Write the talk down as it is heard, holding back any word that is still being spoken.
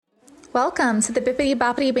Welcome to the Bippity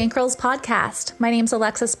Boppity Bankrolls podcast. My name's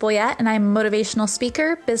Alexis Boyette, and I'm a motivational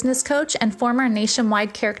speaker, business coach, and former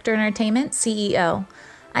Nationwide Character Entertainment CEO.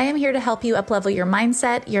 I am here to help you uplevel your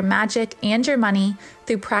mindset, your magic, and your money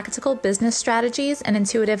through practical business strategies and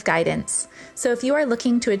intuitive guidance. So if you are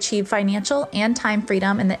looking to achieve financial and time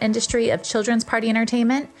freedom in the industry of children's party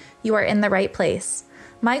entertainment, you are in the right place.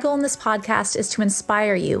 My goal in this podcast is to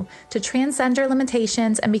inspire you to transcend your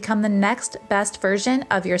limitations and become the next best version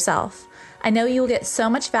of yourself. I know you will get so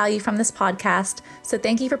much value from this podcast, so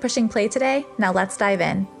thank you for pushing play today. Now let's dive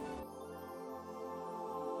in.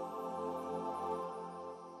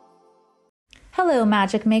 Hello,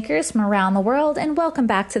 magic makers from around the world, and welcome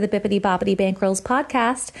back to the Bippity Boppity Bankrolls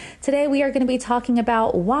podcast. Today, we are going to be talking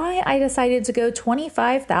about why I decided to go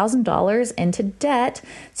 $25,000 into debt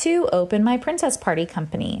to open my princess party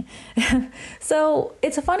company. So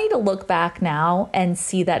it's funny to look back now and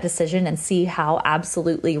see that decision and see how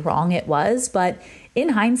absolutely wrong it was. But in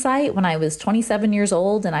hindsight, when I was 27 years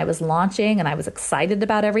old and I was launching and I was excited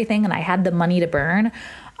about everything and I had the money to burn,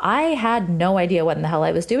 I had no idea what in the hell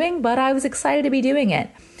I was doing, but I was excited to be doing it.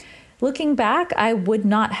 Looking back, I would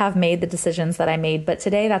not have made the decisions that I made, but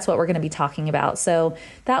today that's what we're going to be talking about. So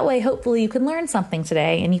that way, hopefully you can learn something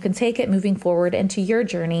today and you can take it moving forward into your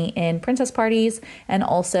journey in princess parties and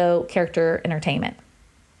also character entertainment.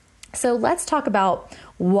 So let's talk about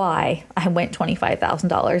why I went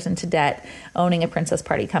 $25,000 into debt owning a princess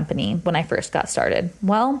party company when I first got started.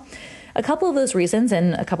 Well, a couple of those reasons,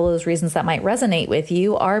 and a couple of those reasons that might resonate with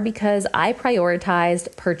you, are because I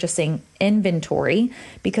prioritized purchasing inventory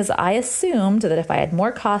because I assumed that if I had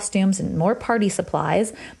more costumes and more party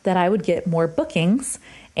supplies, that I would get more bookings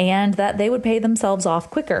and that they would pay themselves off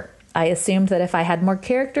quicker. I assumed that if I had more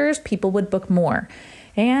characters, people would book more.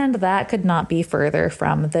 And that could not be further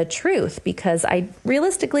from the truth because I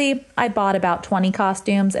bought about 20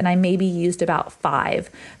 costumes and I maybe used about 5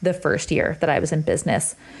 the first year that I was in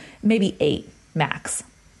business. Maybe 8 max.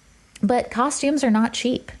 But costumes are not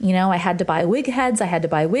cheap. You know, I had to buy wig heads, I had to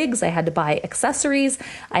buy wigs, I had to buy accessories,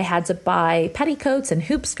 I had to buy petticoats and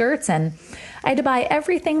hoop skirts, and I had to buy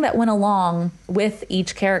everything that went along with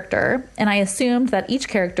each character. And I assumed that each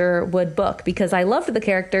character would book because I loved the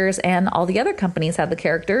characters and all the other companies had the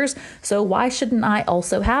characters. So why shouldn't I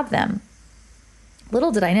also have them?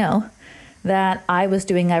 Little did I know that I was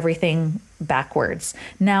doing everything backwards.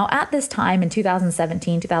 Now, at this time in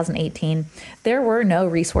 2017, 2018, there were no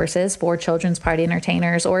resources for children's party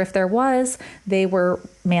entertainers, or if there was, they were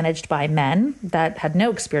managed by men that had no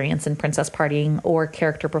experience in princess partying or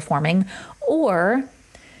character performing, or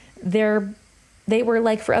they were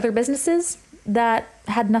like for other businesses that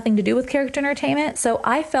had nothing to do with character entertainment. So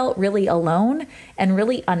I felt really alone and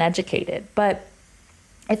really uneducated. But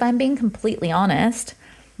if I'm being completely honest,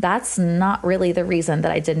 that's not really the reason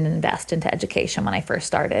that I didn't invest into education when I first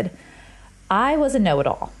started. I was a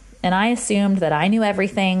know-it-all, and I assumed that I knew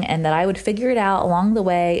everything and that I would figure it out along the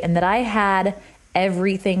way and that I had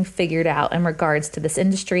everything figured out in regards to this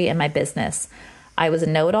industry and my business. I was a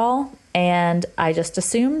know-it-all, and I just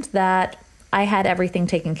assumed that I had everything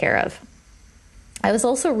taken care of. I was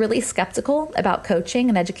also really skeptical about coaching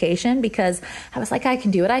and education because I was like, I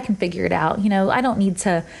can do it. I can figure it out. You know, I don't need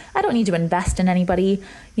to invest in anybody.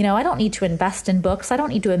 You know, I don't need to invest in books. I don't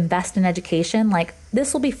need to invest in education. Like,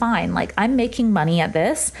 this will be fine. Like, I'm making money at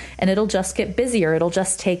this and it'll just get busier. It'll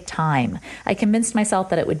just take time. I convinced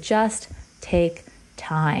myself that it would just take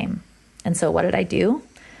time. And so what did I do?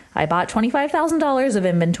 I bought $25,000 of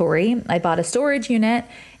inventory. I bought a storage unit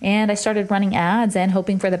and I started running ads and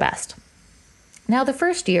hoping for the best. Now, the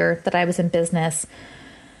first year that I was in business,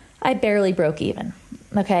 I barely broke even,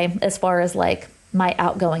 okay, as far as like my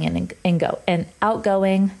outgoing and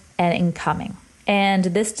incoming. And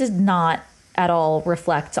this did not at all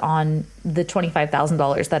reflect on the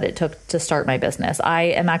 $25,000 that it took to start my business. I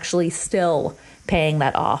am actually still paying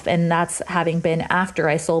that off. And that's having been after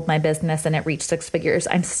I sold my business and it reached 6 figures.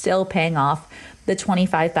 I'm still paying off the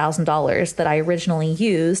 $25,000 that I originally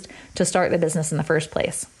used to start the business in the first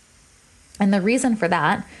place. And the reason for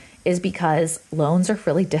that is because loans are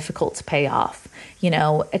really difficult to pay off. You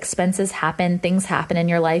know, expenses happen, things happen in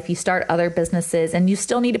your life. You start other businesses and you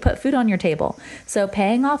still need to put food on your table. So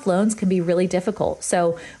paying off loans can be really difficult.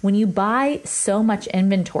 So when you buy so much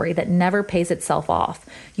inventory that never pays itself off,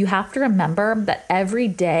 you have to remember that every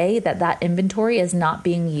day that inventory is not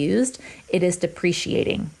being used, it is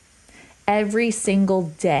depreciating. Every single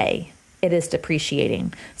day it is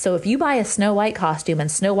depreciating. So if you buy a Snow White costume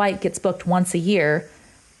and Snow White gets booked once a year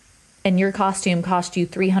and your costume cost you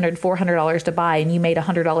 $300, $400 to buy and you made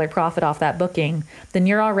 $100 profit off that booking, then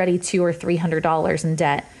you're already $200 or $300 in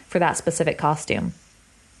debt for that specific costume.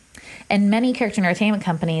 And many character entertainment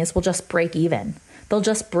companies will just break even. They'll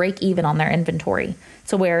just break even on their inventory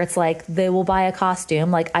to where it's like they will buy a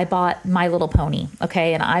costume. Like I bought My Little Pony,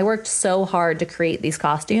 okay? And I worked so hard to create these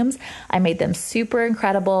costumes. I made them super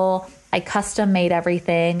incredible. I custom made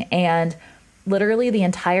everything. And literally the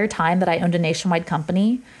entire time that I owned a nationwide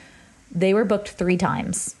company, they were booked 3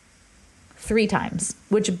 times. 3 times,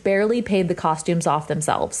 which barely paid the costumes off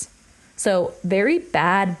themselves. So very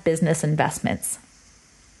bad business investments.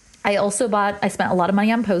 I spent a lot of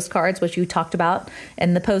money on postcards, which you talked about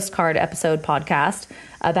in the postcard episode podcast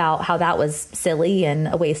about how that was silly and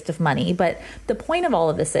a waste of money. But the point of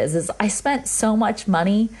all of this is I spent so much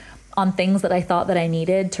money on things that I thought that I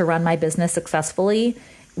needed to run my business successfully,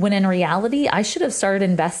 when in reality, I should have started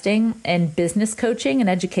investing in business coaching and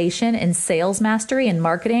education and sales mastery and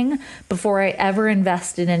marketing before I ever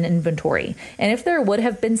invested in inventory. And if there would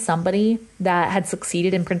have been somebody that had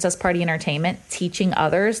succeeded in Princess Party Entertainment teaching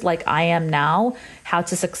others like I am now how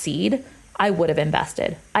to succeed, I would have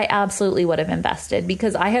invested. I absolutely would have invested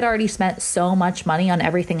because I had already spent so much money on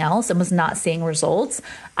everything else and was not seeing results.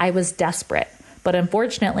 I was desperate. But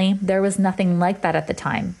unfortunately, there was nothing like that at the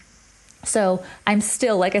time. So I'm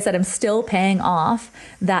still, like I said, I'm still paying off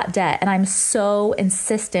that debt. And I'm so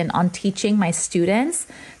insistent on teaching my students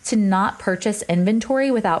to not purchase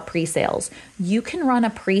inventory without pre-sales. You can run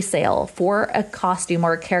a pre-sale for a costume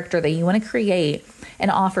or a character that you want to create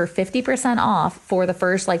and offer 50% off for the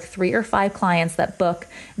first 3 or 5 clients that book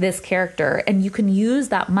this character. And you can use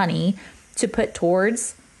that money to put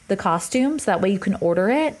towards the costumes. That way you can order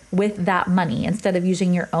it with that money instead of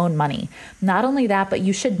using your own money. Not only that, but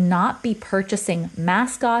you should not be purchasing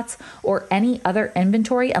mascots or any other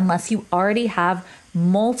inventory unless you already have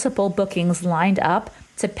multiple bookings lined up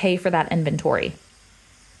to pay for that inventory.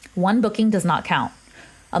 One booking does not count.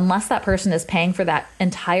 Unless that person is paying for that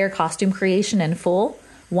entire costume creation in full,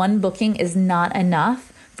 one booking is not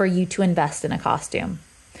enough for you to invest in a costume.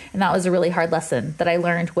 And that was a really hard lesson that I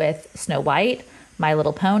learned with Snow White, My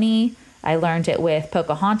Little Pony. I learned it with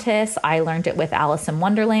Pocahontas. I learned it with Alice in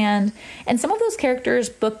Wonderland. And some of those characters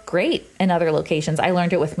book great in other locations. I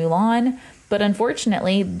learned it with Mulan, but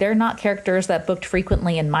unfortunately, they're not characters that booked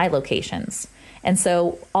frequently in my locations. And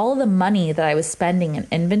so all of the money that I was spending in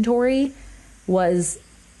inventory was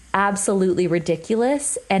absolutely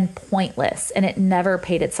ridiculous and pointless. And it never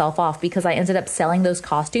paid itself off because I ended up selling those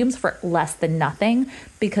costumes for less than nothing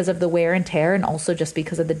because of the wear and tear and also just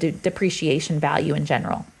because of the depreciation value in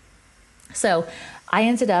general. So I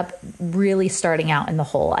ended up really starting out in the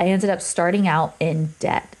hole. I ended up starting out in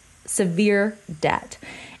debt, severe debt.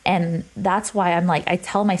 And that's why I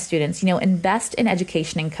tell my students, invest in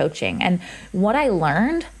education and coaching. And what I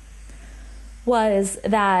learned was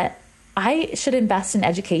that I should invest in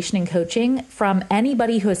education and coaching from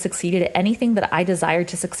anybody who has succeeded at anything that I desire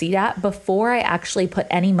to succeed at before I actually put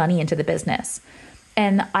any money into the business.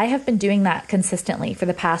 And I have been doing that consistently for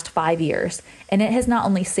the past 5 years. And it has not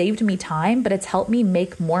only saved me time, but it's helped me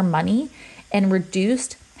make more money and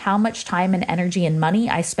reduced how much time and energy and money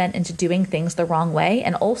I spent into doing things the wrong way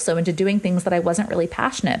and also into doing things that I wasn't really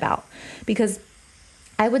passionate about. Because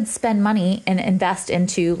I would spend money and invest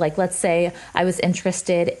into, let's say I was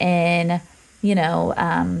interested in,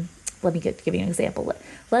 let me give you an example.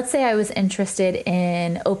 Let's say I was interested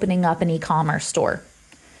in opening up an e-commerce store,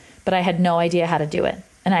 but I had no idea how to do it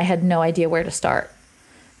and I had no idea where to start.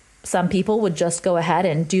 Some people would just go ahead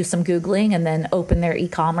and do some Googling and then open their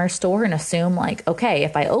e-commerce store and assume okay,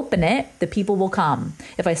 if I open it, the people will come.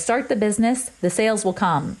 If I start the business, the sales will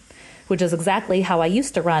come, which is exactly how I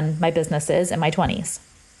used to run my businesses in my 20s.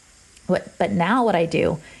 But now what I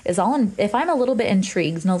do is if I'm a little bit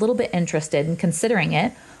intrigued and a little bit interested in considering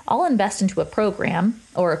it, I'll invest into a program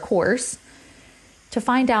or a course to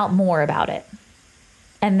find out more about it.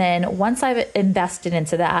 And then once I've invested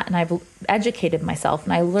into that and I've educated myself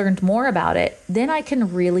and I learned more about it, then I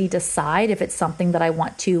can really decide if it's something that I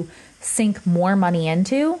want to sink more money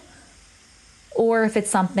into or if it's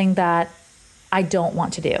something that I don't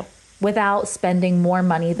want to do without spending more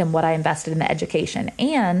money than what I invested in the education.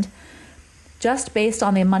 And just based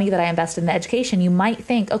on the money that I invested in the education, you might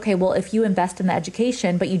think, okay, well, if you invest in the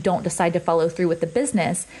education, but you don't decide to follow through with the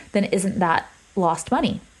business, then isn't that lost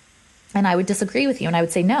money? And I would disagree with you. And I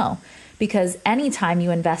would say no, because anytime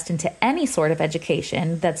you invest into any sort of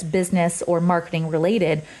education that's business or marketing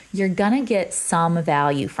related, you're going to get some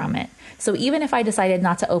value from it. So even if I decided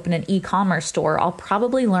not to open an e-commerce store, I'll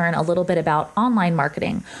probably learn a little bit about online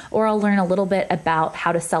marketing, or I'll learn a little bit about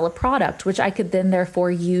how to sell a product, which I could then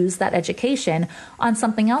therefore use that education on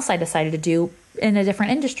something else I decided to do in a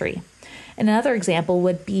different industry. And another example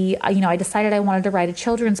would be, I decided I wanted to write a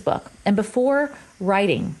children's book. And before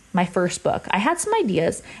writing my first book, I had some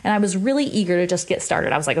ideas and I was really eager to just get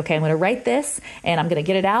started. I was like, okay, I'm going to write this and I'm going to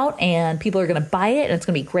get it out and people are going to buy it and it's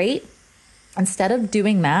going to be great. Instead of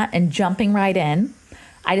doing that and jumping right in,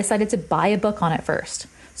 I decided to buy a book on it first.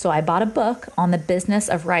 So I bought a book on the business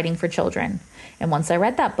of writing for children. And once I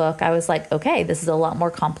read that book, I was like, okay, this is a lot more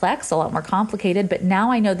complex, a lot more complicated, but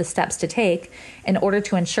now I know the steps to take in order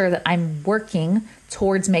to ensure that I'm working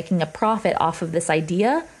towards making a profit off of this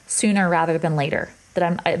idea sooner rather than later,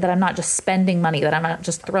 that I'm not just spending money, that I'm not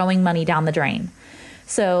just throwing money down the drain.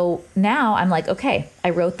 So now I'm like, okay, I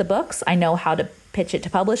wrote the books. I know how to pitch it to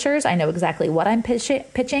publishers. I know exactly what I'm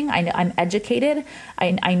pitching. I'm educated.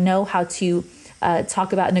 I know how to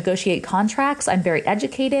talk about negotiate contracts. I'm very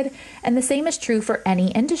educated. And the same is true for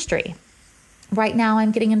any industry. Right now,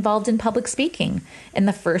 I'm getting involved in public speaking. And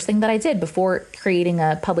the first thing that I did before creating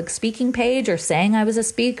a public speaking page or saying I was a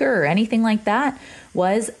speaker or anything like that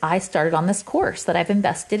was I started on this course that I've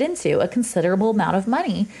invested into a considerable amount of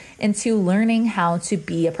money into learning how to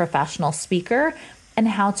be a professional speaker and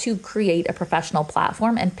how to create a professional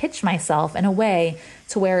platform and pitch myself in a way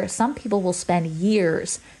to where some people will spend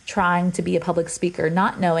years trying to be a public speaker,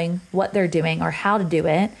 not knowing what they're doing or how to do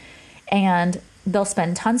it. And they'll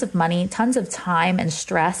spend tons of money, tons of time and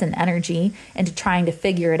stress and energy into trying to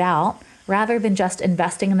figure it out rather than just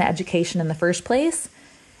investing in the education in the first place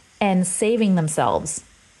and saving themselves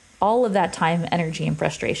all of that time, energy, and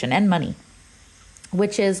frustration and money,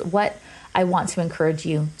 which is what I want to encourage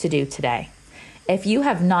you to do today. If you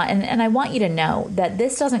have not, and I want you to know that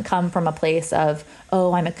this doesn't come from a place of,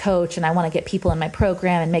 oh, I'm a coach and I want to get people in my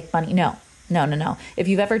program and make money. No. If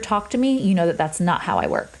you've ever talked to me, you know that that's not how I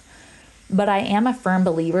work. But I am a firm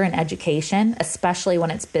believer in education, especially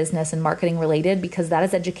when it's business and marketing related, because that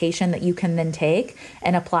is education that you can then take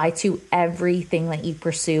and apply to everything that you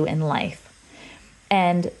pursue in life.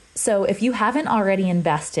 And so if you haven't already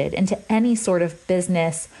invested into any sort of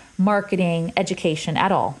business, marketing, education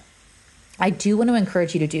at all, I do want to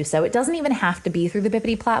encourage you to do so. It doesn't even have to be through the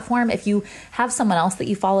Bippity platform. If you have someone else that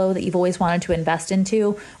you follow that you've always wanted to invest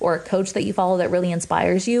into, or a coach that you follow that really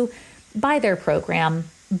inspires you, buy their program,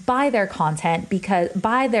 buy their content,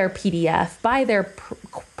 buy their PDF, buy their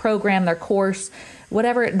program, their course,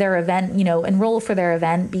 whatever their event, enroll for their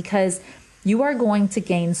event, because you are going to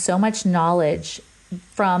gain so much knowledge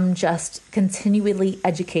from just continually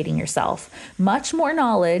educating yourself. Much more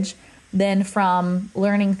knowledge than from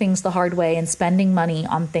learning things the hard way and spending money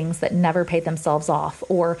on things that never pay themselves off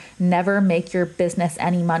or never make your business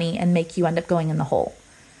any money and make you end up going in the hole.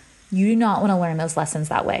 You do not want to learn those lessons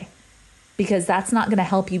that way, because that's not going to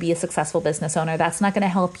help you be a successful business owner. That's not going to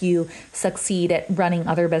help you succeed at running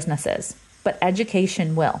other businesses, but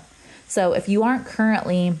education will. So if you aren't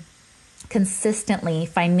currently consistently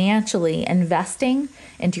financially investing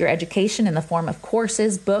into your education in the form of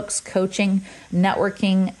courses, books, coaching,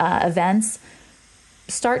 networking, events,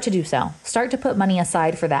 start to do so. Start to put money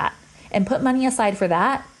aside for that. And put money aside for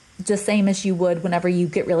that just same as you would whenever you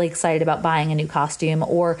get really excited about buying a new costume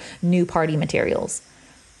or new party materials,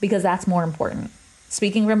 because that's more important.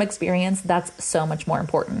 Speaking from experience, that's so much more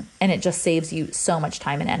important, and it just saves you so much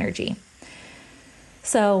time and energy.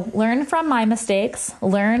 So learn from my mistakes.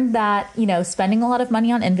 Learn that, spending a lot of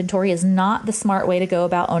money on inventory is not the smart way to go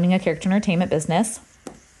about owning a character entertainment business.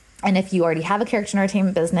 And if you already have a character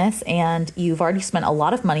entertainment business and you've already spent a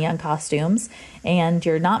lot of money on costumes and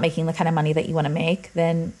you're not making the kind of money that you want to make,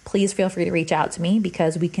 then please feel free to reach out to me,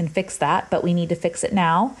 because we can fix that, but we need to fix it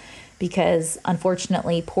now, because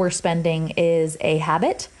unfortunately poor spending is a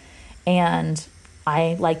habit, and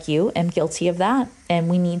I, like you, am guilty of that. And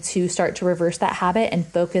we need to start to reverse that habit and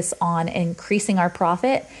focus on increasing our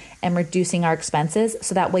profit and reducing our expenses,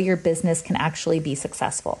 so that way your business can actually be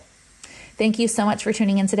successful. Thank you so much for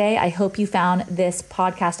tuning in today. I hope you found this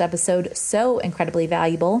podcast episode so incredibly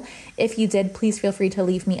valuable. If you did, please feel free to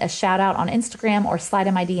leave me a shout out on Instagram or slide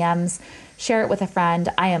in my DMs. Share it with a friend.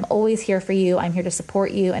 I am always here for you. I'm here to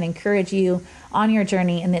support you and encourage you on your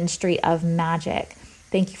journey in the industry of magic.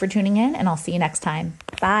 Thank you for tuning in, and I'll see you next time.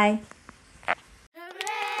 Bye.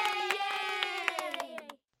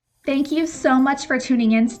 Thank you so much for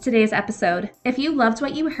tuning in to today's episode. If you loved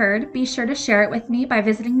what you heard, be sure to share it with me by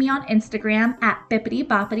visiting me on Instagram at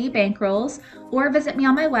bippity-boppity-bankrolls, or visit me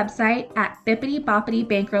on my website at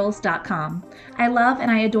bippity-boppity-bankrolls.com. I love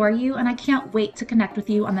and I adore you, and I can't wait to connect with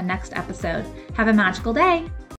you on the next episode. Have a magical day.